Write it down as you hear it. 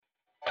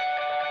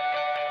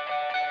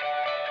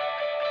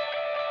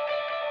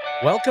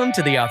Welcome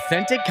to the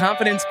Authentic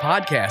Confidence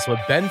Podcast with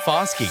Ben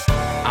Fasuke.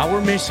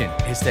 Our mission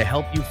is to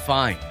help you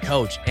find,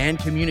 coach, and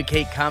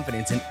communicate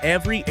confidence in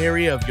every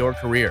area of your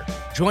career.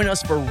 Join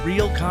us for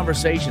real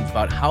conversations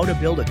about how to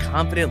build a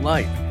confident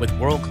life with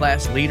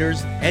world-class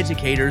leaders,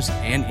 educators,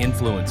 and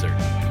influencers.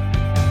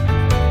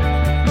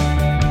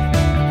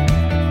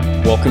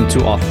 Welcome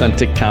to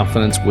Authentic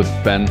Confidence with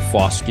Ben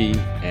Fasuke.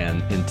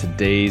 And in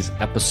today's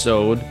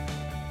episode,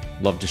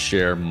 love to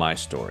share my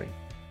story.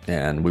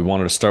 And we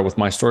wanted to start with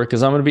my story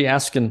because I'm going to be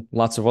asking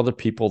lots of other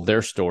people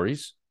their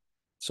stories.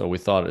 So we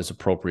thought it was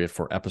appropriate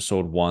for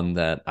episode 1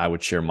 that I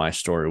would share my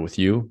story with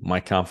you, my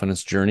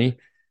confidence journey,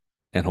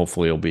 and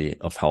hopefully it'll be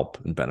of help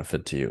and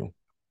benefit to you.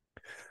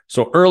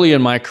 So early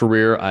in my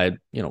career,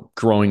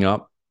 growing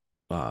up,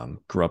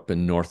 grew up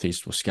in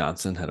Northeast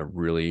Wisconsin, had a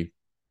really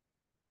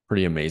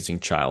pretty amazing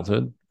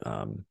childhood.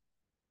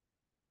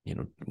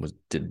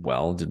 Did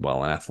well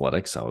in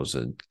athletics. I was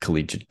a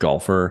collegiate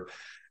golfer.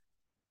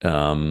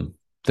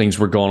 Things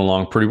were going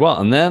along pretty well.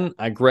 And then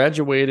I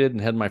graduated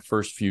and had my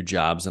first few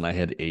jobs, and I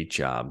had 8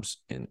 jobs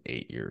in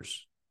 8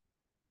 years.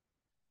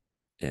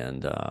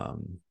 And I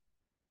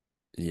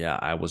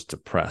was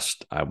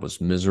depressed. I was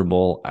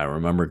miserable. I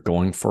remember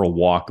going for a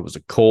walk. It was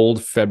a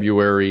cold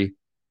February,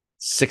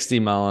 60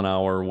 mile an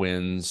hour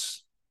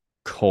winds,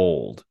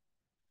 cold,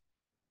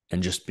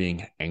 and just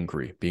being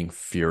angry, being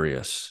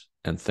furious,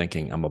 and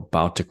thinking I'm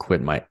about to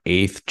quit my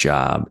 8th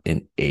job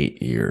in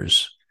 8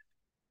 years.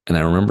 And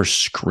I remember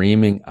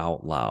screaming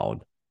out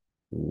loud,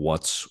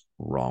 "What's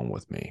wrong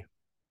with me?"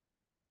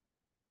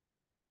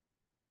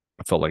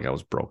 I felt like I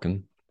was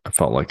broken. I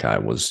felt like I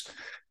was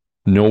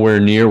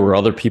nowhere near where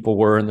other people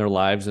were in their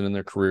lives and in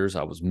their careers.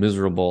 I was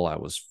miserable. I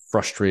was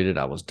frustrated.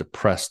 I was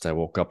depressed. I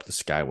woke up, the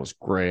sky was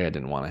gray. I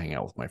didn't want to hang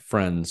out with my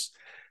friends.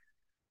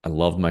 I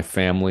loved my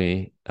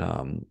family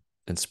and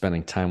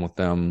spending time with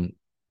them.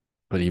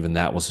 But even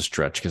that was a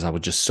stretch because I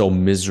was just so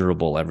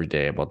miserable every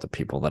day about the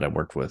people that I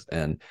worked with.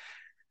 And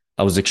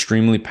I was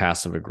extremely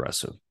passive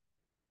aggressive.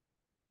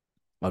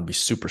 I'd be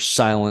super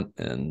silent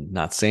and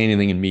not say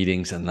anything in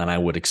meetings. And then I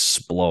would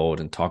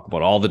explode and talk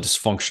about all the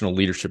dysfunctional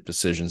leadership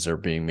decisions that are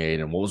being made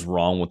and what was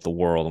wrong with the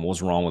world and what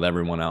was wrong with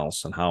everyone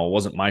else and how it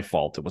wasn't my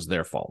fault. It was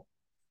their fault.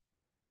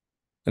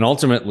 And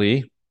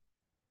ultimately,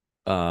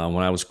 when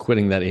I was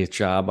quitting that 8th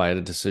job, I had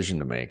a decision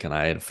to make. And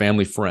I had a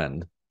family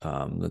friend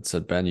that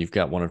said, "Ben, you've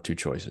got one of 2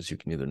 choices. You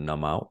can either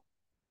numb out,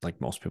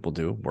 like most people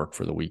do, work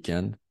for the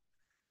weekend,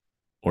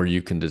 or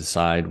you can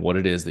decide what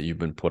it is that you've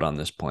been put on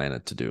this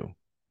planet to do."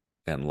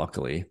 And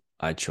luckily,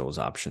 I chose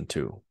option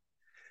 2.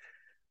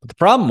 But the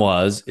problem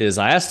is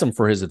I asked him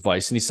for his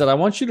advice, and he said, "I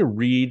want you to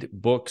read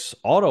books,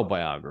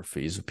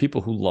 autobiographies of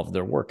people who love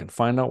their work and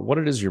find out what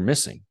it is you're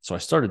missing." So I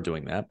started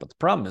doing that. But the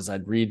problem is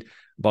I'd read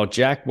about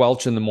Jack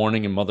Welch in the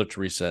morning and Mother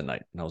Teresa at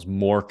night. And I was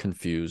more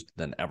confused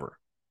than ever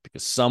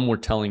because some were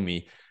telling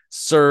me,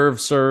 serve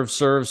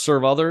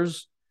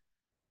others.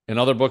 And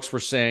other books were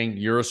saying,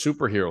 you're a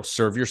superhero,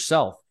 serve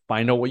yourself.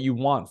 Find out what you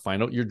want,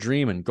 find out your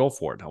dream, and go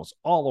for it. I was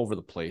all over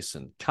the place,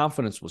 and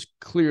confidence was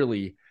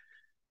clearly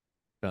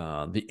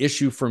the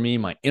issue for me.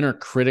 My inner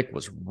critic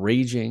was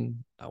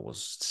raging. I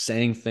was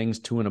saying things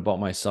to and about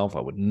myself I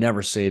would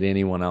never say to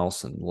anyone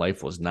else, and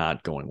life was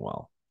not going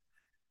well.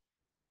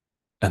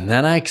 And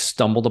then I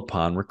stumbled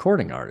upon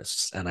recording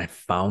artists, and I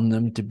found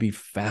them to be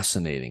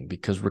fascinating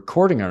because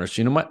recording artists,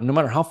 no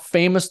matter how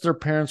famous their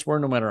parents were,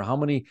 no matter how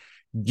many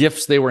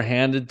gifts they were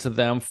handed to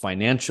them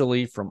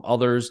financially from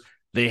others,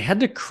 they had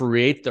to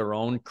create their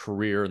own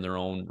career and their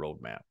own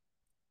roadmap.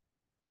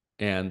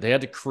 And they had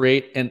to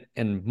create,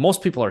 and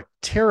most people are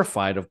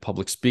terrified of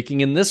public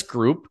speaking. In this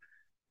group,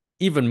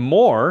 even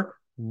more,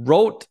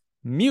 wrote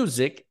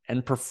music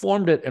and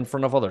performed it in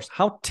front of others.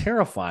 How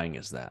terrifying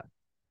is that?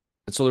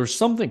 And so there's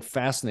something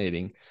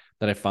fascinating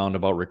that I found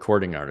about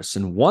recording artists.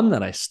 And one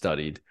that I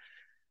studied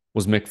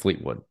was Mick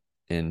Fleetwood.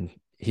 And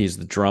he's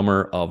the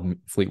drummer of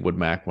Fleetwood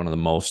Mac, one of the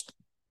most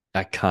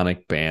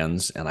iconic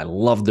bands. And I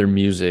love their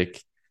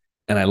music.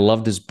 And I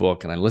loved his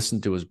book, and I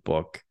listened to his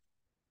book,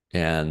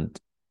 and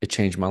it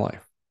changed my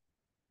life.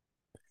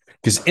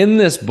 Because in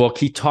this book,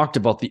 he talked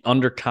about the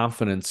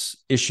underconfidence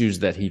issues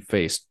that he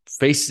faced,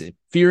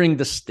 fearing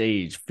the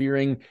stage,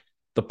 fearing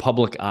the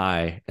public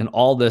eye, and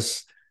all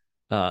this.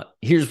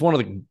 Here's one of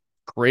the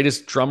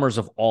greatest drummers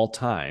of all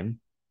time,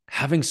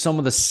 having some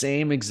of the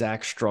same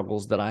exact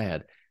struggles that I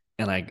had.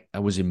 And I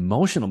was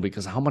emotional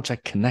because of how much I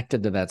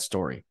connected to that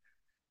story.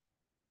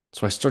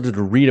 So I started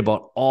to read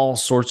about all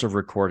sorts of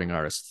recording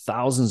artists,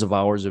 thousands of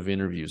hours of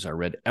interviews. I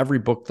read every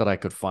book that I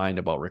could find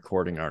about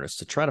recording artists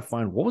to try to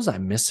find what was I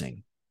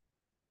missing.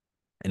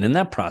 And in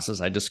that process,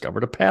 I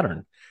discovered a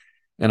pattern,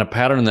 and a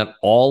pattern that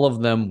all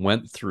of them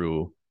went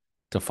through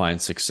to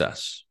find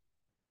success.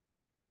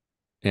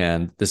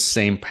 And this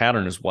same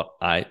pattern is what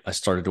I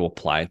started to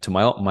apply to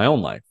my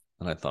own life.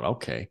 And I thought,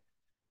 okay,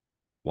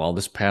 well,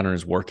 this pattern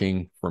is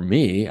working for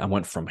me. I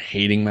went from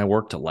hating my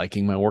work to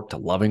liking my work to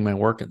loving my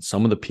work. And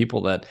some of the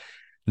people that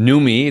knew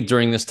me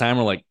during this time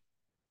were like,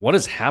 "What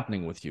is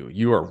happening with you?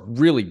 You are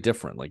really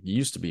different. Like, you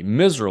used to be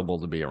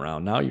miserable to be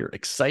around. Now you're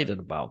excited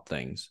about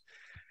things."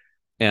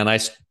 And I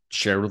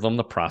shared with them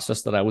the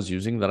process that I was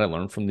using that I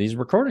learned from these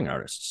recording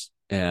artists.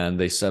 And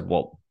they said,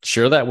 well,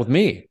 share that with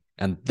me.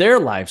 And their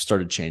lives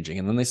started changing.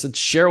 And then they said,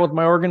 share with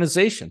my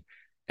organization.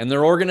 And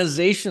their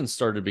organization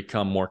started to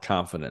become more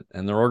confident,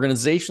 and their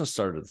organization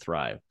started to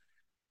thrive.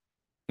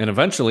 And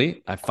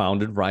eventually I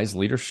founded Rise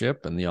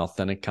Leadership and the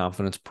Authentic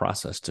Confidence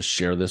Process to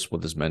share this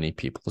with as many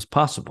people as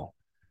possible.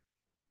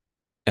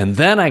 And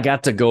then I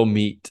got to go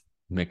meet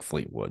Mick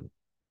Fleetwood,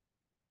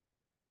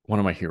 one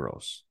of my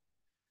heroes.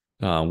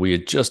 We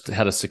had just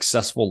had a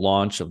successful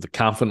launch of the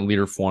Confident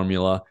Leader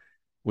Formula,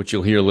 which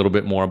you'll hear a little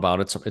bit more about.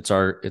 It's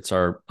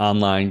our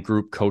online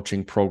group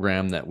coaching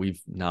program that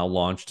we've now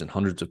launched, and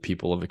hundreds of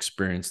people have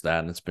experienced that,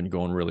 and it's been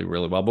going really,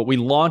 really well. But we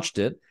launched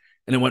it,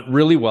 and it went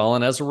really well.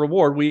 And as a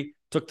reward, we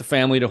took the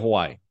family to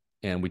Hawaii,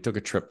 and we took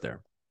a trip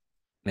there.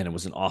 And it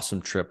was an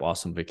awesome trip,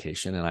 awesome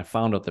vacation. And I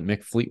found out that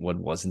Mick Fleetwood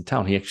was in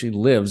town. He actually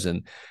lives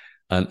in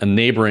a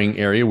neighboring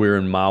area. We were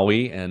in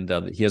Maui, and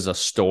he has a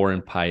store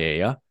in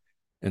Paia.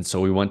 And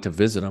so we went to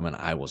visit him, and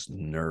I was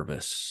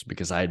nervous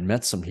because I had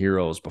met some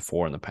heroes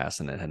before in the past,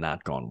 and it had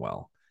not gone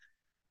well.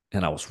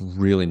 And I was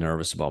really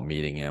nervous about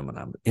meeting him. And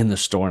I'm in the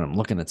store, and I'm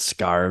looking at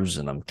scarves,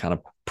 and I'm kind of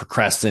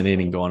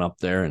procrastinating going up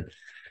there. And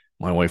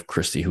my wife,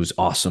 Christy, who's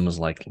awesome, is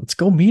like, let's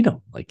go meet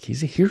him. Like,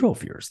 he's a hero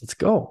of yours. Let's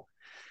go.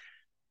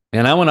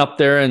 And I went up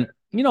there, and,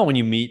 when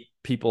you meet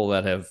people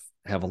that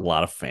have a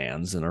lot of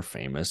fans and are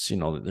famous,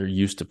 they're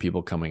used to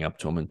people coming up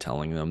to them and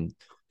telling them,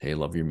 hey,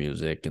 love your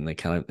music. And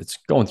it's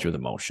going through the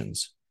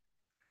motions.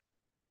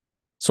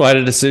 So I had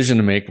a decision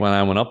to make when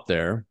I went up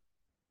there,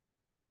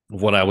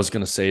 what I was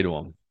going to say to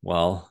him.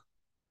 Well,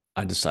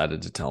 I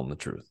decided to tell him the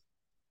truth.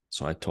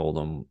 So I told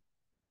him,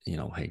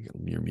 hey,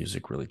 your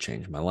music really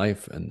changed my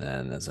life. And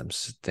then as I'm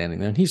standing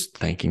there, and he's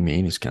thanking me,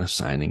 and he's kind of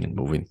signing and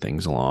moving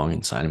things along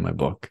and signing my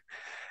book.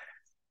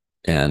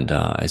 And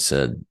I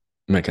said,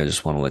 Mick, I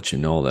just want to let you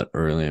know that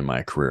early in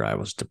my career, I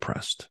was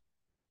depressed,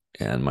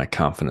 and my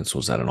confidence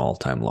was at an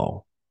all-time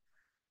low.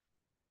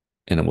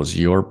 And it was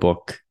your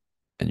book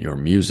and your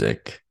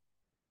music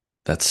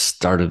that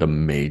started a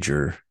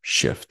major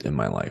shift in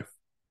my life.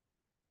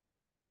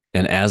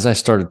 And as I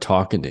started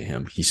talking to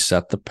him, he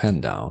set the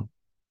pen down,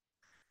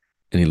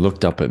 and he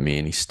looked up at me,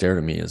 and he stared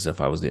at me as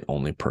if I was the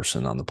only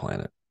person on the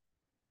planet.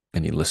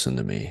 And he listened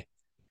to me. And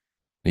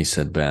he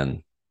said,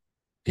 Ben,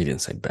 he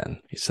didn't say Ben.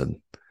 He said,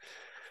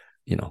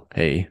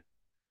 hey,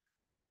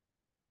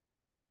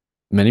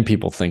 many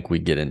people think we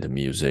get into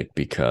music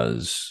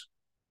because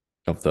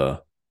of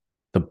the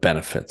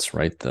benefits,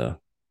 right? The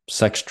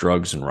sex,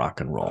 drugs, and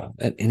rock and roll.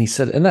 And he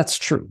said, and that's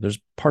true. There's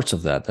parts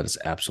of that is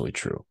absolutely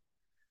true.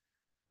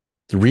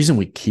 The reason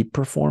we keep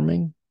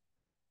performing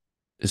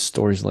is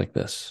stories like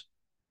this.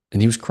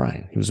 And he was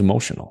crying. He was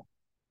emotional.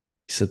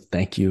 He said,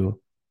 thank you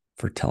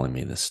for telling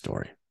me this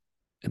story.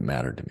 It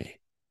mattered to me.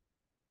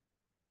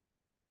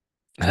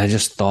 And I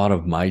just thought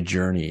of my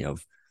journey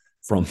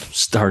from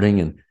starting.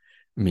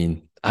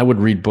 And I would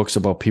read books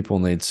about people,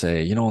 and they'd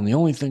say, and the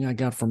only thing I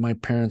got from my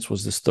parents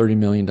was this $30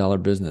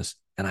 million business.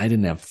 And I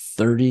didn't have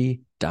 $30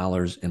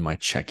 in my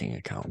checking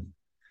account.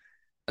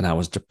 And I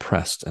was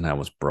depressed, and I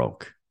was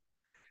broke.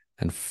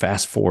 And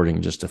fast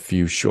forwarding just a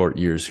few short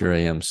years, here I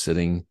am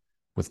sitting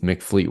with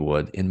Mick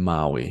Fleetwood in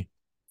Maui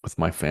with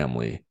my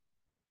family,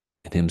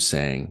 and him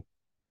saying,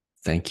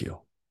 thank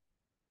you.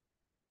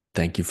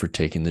 Thank you for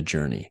taking the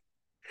journey.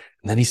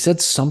 And then he said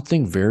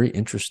something very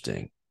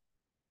interesting.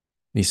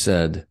 He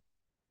said,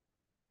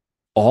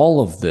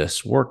 all of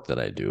this work that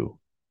I do,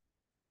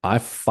 I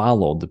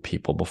followed the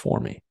people before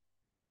me.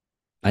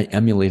 I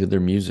emulated their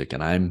music,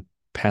 and I'm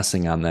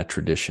passing on that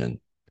tradition.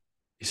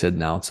 He said,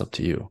 now it's up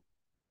to you.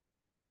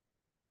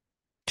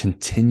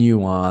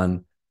 Continue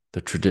on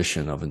the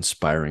tradition of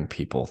inspiring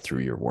people through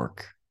your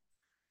work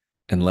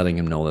and letting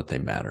them know that they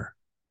matter.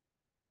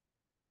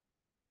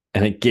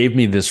 And it gave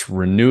me this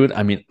renewed,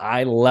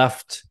 I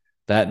left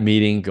that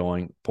meeting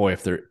going, boy,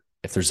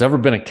 if there's ever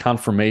been a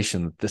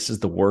confirmation that this is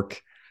the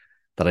work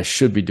that I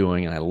should be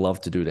doing and I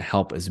love to do to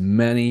help as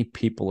many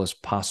people as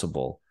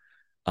possible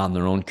on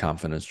their own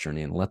confidence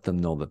journey and let them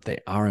know that they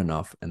are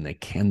enough and they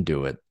can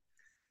do it.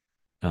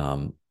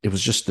 It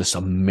was just this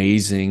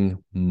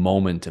amazing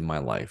moment in my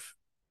life.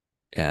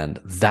 And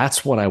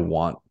that's what I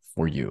want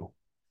for you.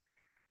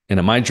 And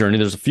in my journey,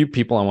 there's a few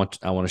people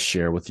I want to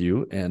share with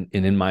you and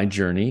in my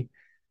journey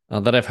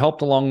that I've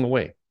helped along the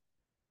way.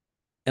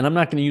 And I'm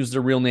not going to use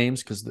their real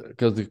names because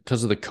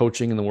of the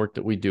coaching and the work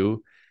that we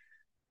do.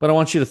 But I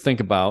want you to think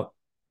about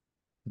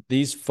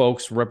these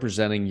folks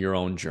representing your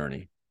own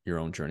journey.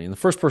 And the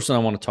first person I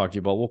want to talk to you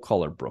about, we'll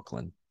call her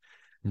Brooklyn.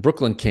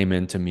 Brooklyn came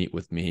in to meet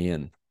with me,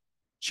 and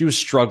she was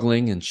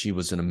struggling, and she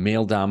was in a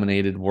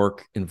male-dominated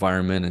work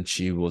environment, and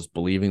she was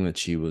believing that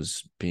she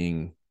was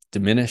being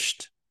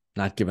diminished,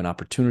 not given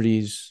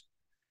opportunities,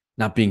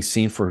 not being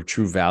seen for her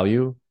true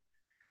value.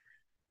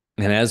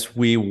 And as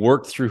we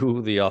worked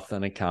through the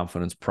authentic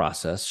confidence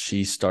process,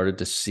 she started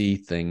to see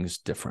things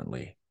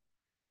differently.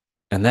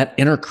 And that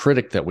inner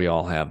critic that we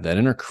all have, that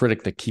inner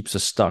critic that keeps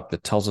us stuck,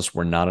 that tells us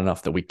we're not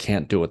enough, that we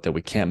can't do it, that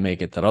we can't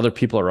make it, that other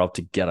people are out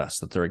to get us,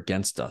 that they're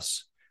against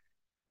us.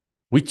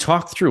 We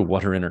talked through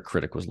what her inner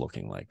critic was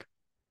looking like.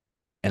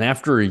 And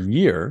after a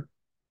year,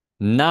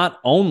 not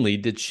only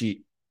did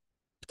she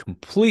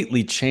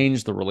completely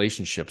change the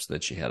relationships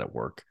that she had at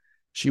work,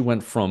 she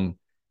went from,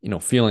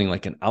 feeling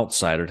like an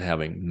outsider to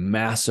having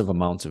massive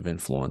amounts of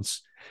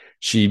influence.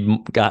 She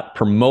got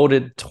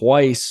promoted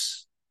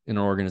twice in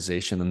an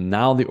organization, and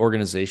now the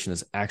organization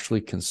is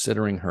actually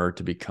considering her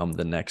to become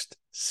the next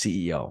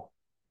CEO.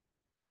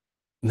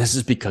 And this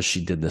is because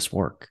she did this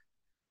work.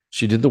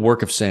 She did the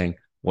work of saying,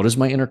 what is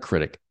my inner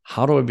critic?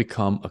 How do I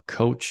become a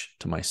coach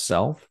to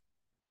myself?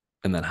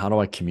 And then how do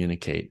I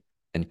communicate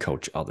and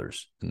coach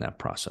others in that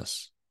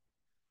process?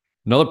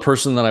 Another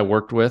person that I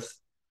worked with,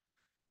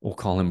 we'll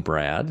call him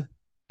Brad.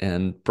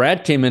 And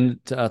Brad came in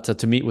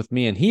to meet with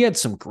me, and he had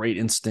some great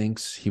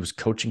instincts. He was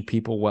coaching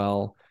people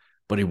well,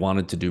 but he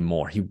wanted to do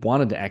more. He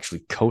wanted to actually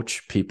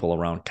coach people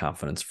around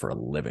confidence for a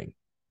living.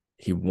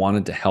 He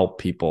wanted to help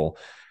people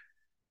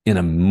in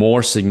a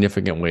more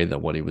significant way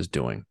than what he was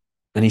doing.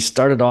 And he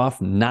started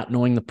off not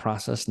knowing the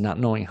process, not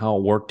knowing how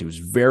it worked. He was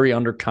very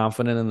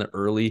underconfident in the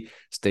early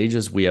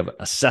stages. We have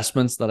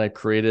assessments that I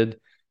created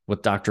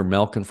with Dr.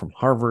 Melkin from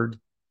Harvard,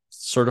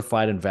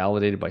 certified and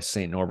validated by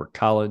St. Norbert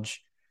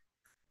College.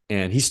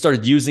 And he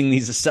started using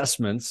these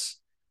assessments.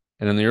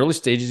 And in the early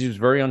stages, he was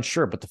very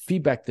unsure. But the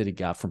feedback that he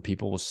got from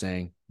people was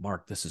saying,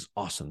 Mark, this is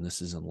awesome.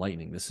 This is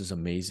enlightening. This is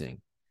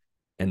amazing.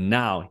 And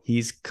now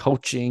he's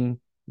coaching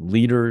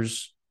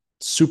leaders,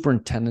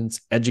 superintendents,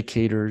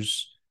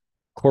 educators,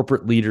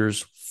 corporate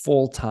leaders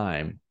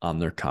full-time on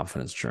their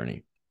confidence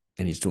journey.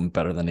 And he's doing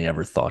better than he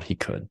ever thought he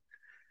could.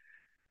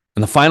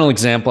 And the final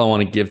example I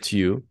want to give to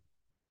you,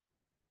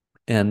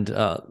 and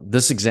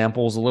this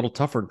example is a little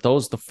tougher.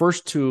 The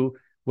first two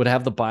would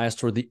have the bias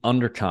toward the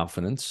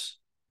underconfidence.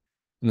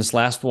 And this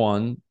last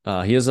one,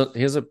 he has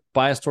a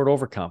bias toward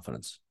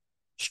overconfidence.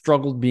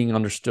 Struggled being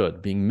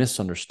understood, being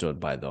misunderstood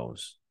by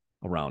those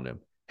around him.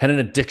 Had an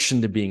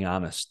addiction to being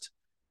honest,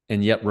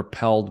 and yet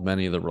repelled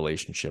many of the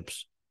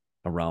relationships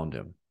around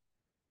him.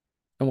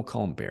 And we'll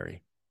call him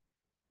Barry.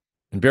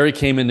 And Barry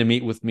came in to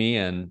meet with me,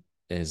 and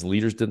his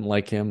leaders didn't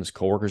like him. His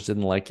coworkers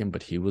didn't like him,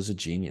 but he was a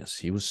genius.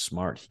 He was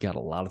smart. He got a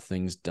lot of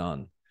things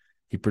done.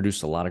 He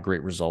produced a lot of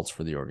great results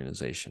for the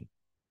organization.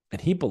 And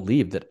he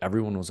believed that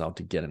everyone was out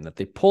to get him, that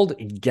they pulled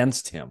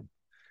against him,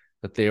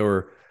 that they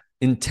were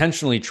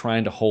intentionally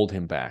trying to hold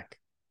him back.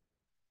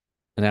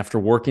 And after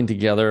working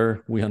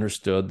together, we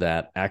understood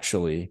that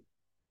actually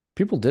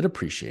people did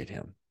appreciate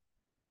him.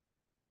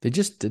 They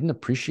just didn't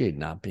appreciate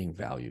not being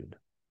valued.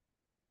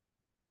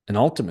 And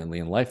ultimately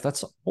in life,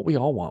 that's what we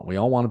all want. We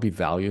all want to be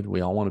valued.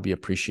 We all want to be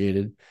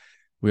appreciated.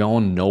 We all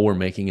want to know we're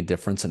making a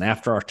difference. And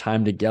after our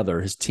time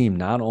together, his team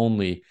not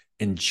only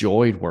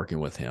enjoyed working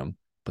with him,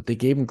 but they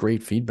gave him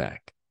great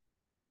feedback.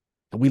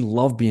 And we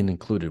love being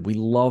included. We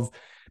love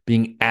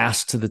being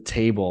asked to the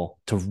table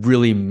to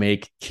really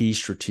make key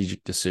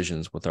strategic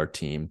decisions with our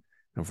team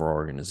and for our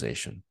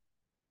organization.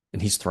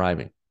 And he's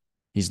thriving.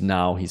 He's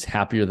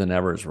happier than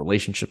ever. His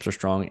relationships are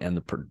strong, and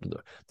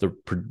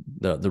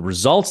the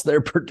results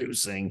they're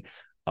producing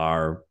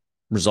are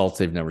results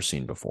they've never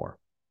seen before.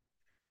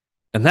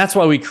 And that's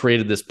why we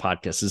created this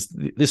podcast. Is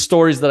the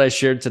stories that I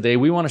shared today.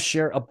 We want to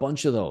share a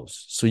bunch of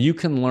those so you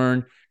can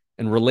learn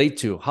and relate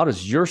to, how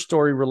does your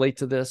story relate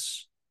to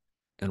this,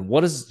 and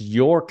what does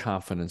your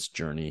confidence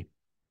journey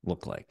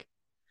look like?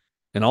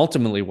 And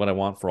ultimately, what I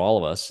want for all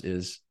of us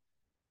is,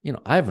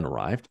 I haven't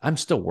arrived. I'm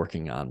still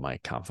working on my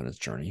confidence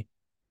journey.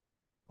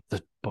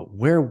 But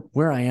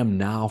where I am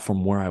now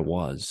from where I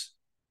was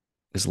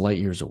is light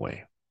years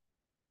away.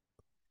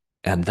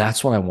 And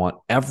that's what I want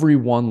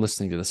everyone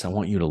listening to this. I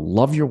want you to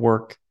love your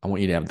work. I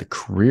want you to have the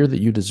career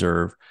that you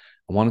deserve.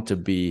 I want it to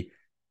be,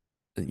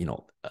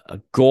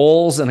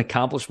 goals and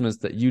accomplishments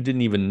that you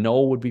didn't even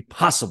know would be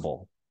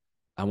possible.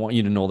 I want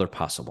you to know they're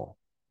possible.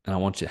 And I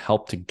want to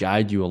help to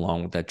guide you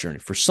along with that journey.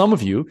 For some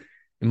of you,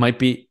 it might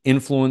be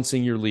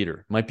influencing your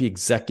leader. It might be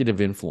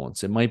executive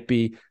influence. It might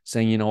be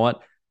saying, you know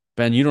what,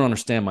 Ben, you don't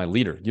understand my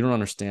leader. You don't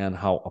understand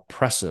how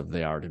oppressive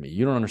they are to me.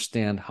 You don't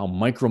understand how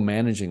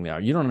micromanaging they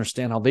are. You don't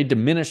understand how they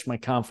diminish my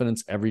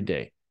confidence every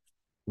day.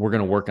 We're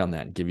going to work on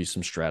that and give you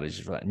some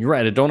strategies for that. And you're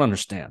right, I don't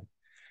understand,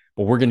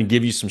 but we're going to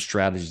give you some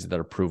strategies that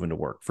are proven to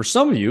work. For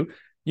some of you,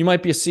 you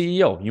might be a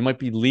CEO. You might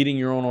be leading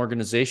your own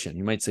organization.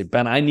 You might say,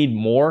 Ben, I need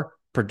more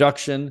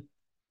production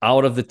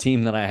out of the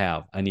team that I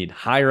have. I need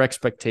higher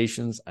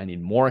expectations. I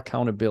need more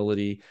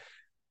accountability.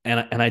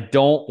 And I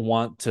don't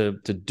want to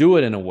do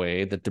it in a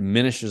way that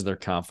diminishes their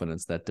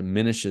confidence, that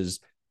diminishes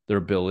their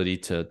ability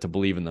to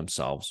believe in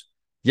themselves.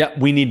 Yet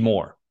we need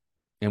more.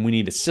 And we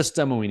need a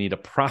system, and we need a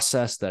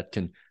process that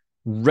can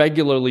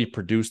regularly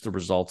produce the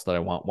results that I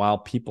want while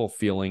people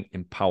feeling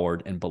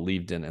empowered and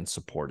believed in and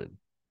supported.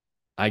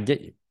 I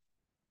get you.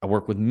 I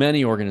work with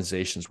many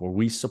organizations where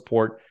we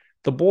support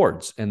the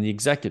boards and the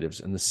executives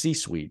and the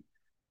C-suite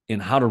in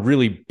how to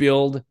really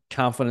build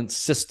confidence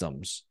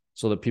systems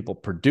so that people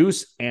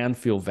produce and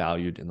feel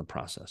valued in the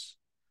process.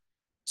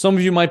 Some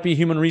of you might be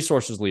human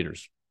resources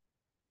leaders.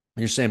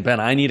 You're saying, Ben,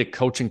 I need a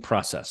coaching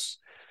process.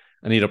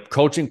 I need a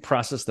coaching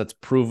process that's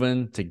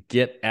proven to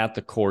get at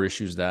the core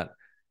issues that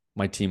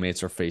my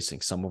teammates are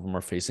facing. Some of them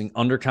are facing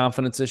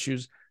underconfidence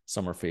issues.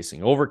 Some are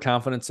facing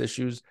overconfidence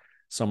issues.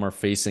 Some are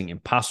facing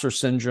imposter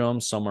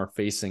syndrome. Some are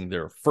facing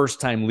their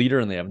first-time leader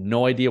and they have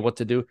no idea what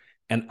to do.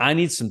 And I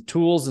need some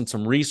tools and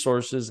some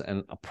resources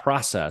and a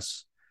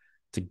process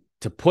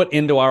to put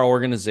into our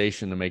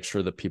organization to make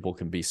sure that people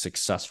can be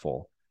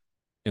successful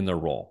in their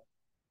role.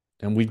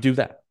 And we do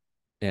that.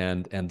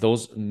 And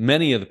those,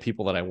 many of the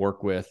people that I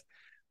work with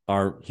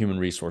are human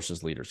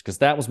resources leaders, because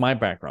that was my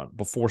background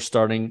before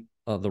starting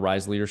the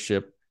Rise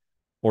Leadership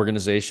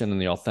organization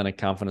and the Authentic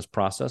Confidence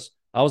process.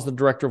 I was the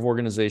director of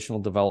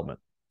organizational development.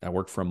 I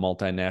worked for a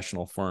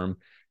multinational firm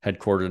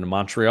headquartered in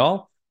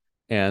Montreal.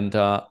 And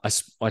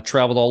I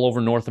traveled all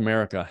over North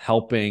America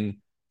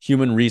helping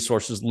human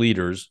resources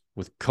leaders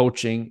with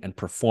coaching and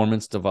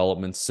performance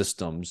development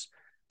systems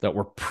that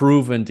were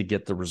proven to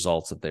get the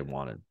results that they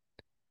wanted.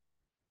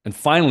 And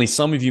finally,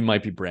 some of you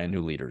might be brand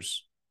new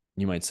leaders.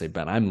 You might say,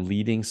 Ben, I'm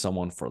leading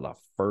someone for the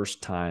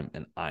first time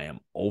and I am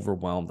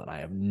overwhelmed and I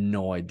have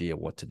no idea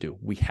what to do.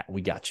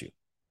 We got you.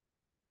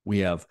 We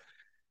have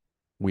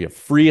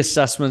free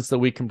assessments that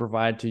we can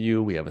provide to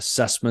you. We have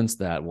assessments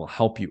that will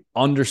help you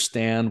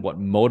understand what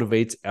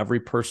motivates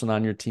every person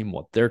on your team,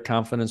 what their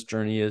confidence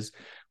journey is.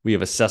 We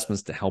have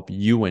assessments to help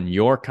you in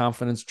your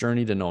confidence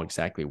journey to know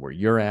exactly where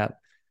you're at.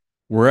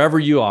 Wherever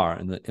you are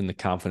in the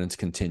confidence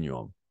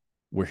continuum,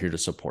 we're here to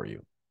support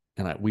you.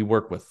 And we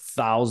work with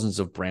thousands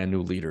of brand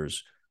new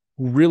leaders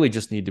who really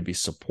just need to be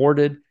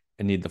supported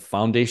and need the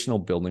foundational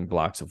building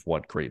blocks of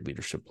what great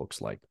leadership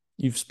looks like.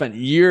 You've spent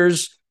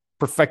years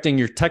perfecting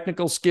your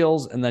technical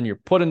skills, and then you're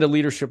put into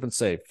leadership and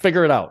say,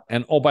 figure it out.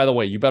 And oh, by the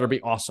way, you better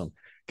be awesome,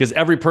 because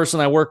every person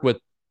I work with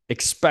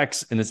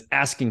expects and is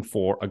asking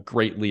for a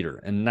great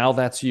leader. And now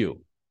that's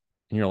you.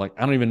 And you're like,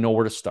 I don't even know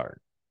where to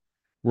start.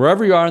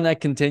 Wherever you are in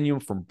that continuum,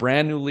 from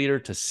brand new leader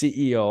to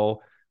CEO,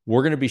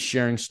 we're going to be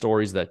sharing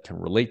stories that can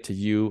relate to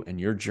you and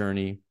your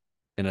journey.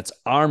 And it's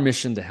our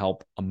mission to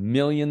help 1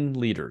 million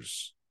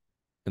leaders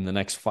in the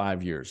next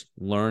 5 years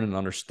learn and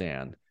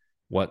understand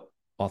what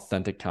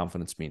authentic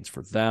confidence means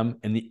for them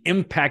and the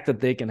impact that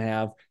they can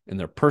have in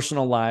their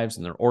personal lives,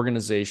 in their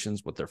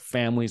organizations, with their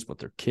families, with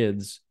their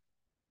kids.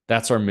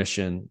 That's our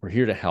mission. We're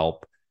here to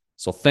help.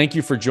 So thank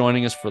you for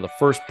joining us for the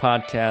first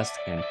podcast,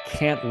 and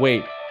can't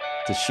wait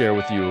to share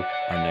with you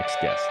our next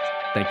guest.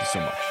 Thank you so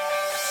much.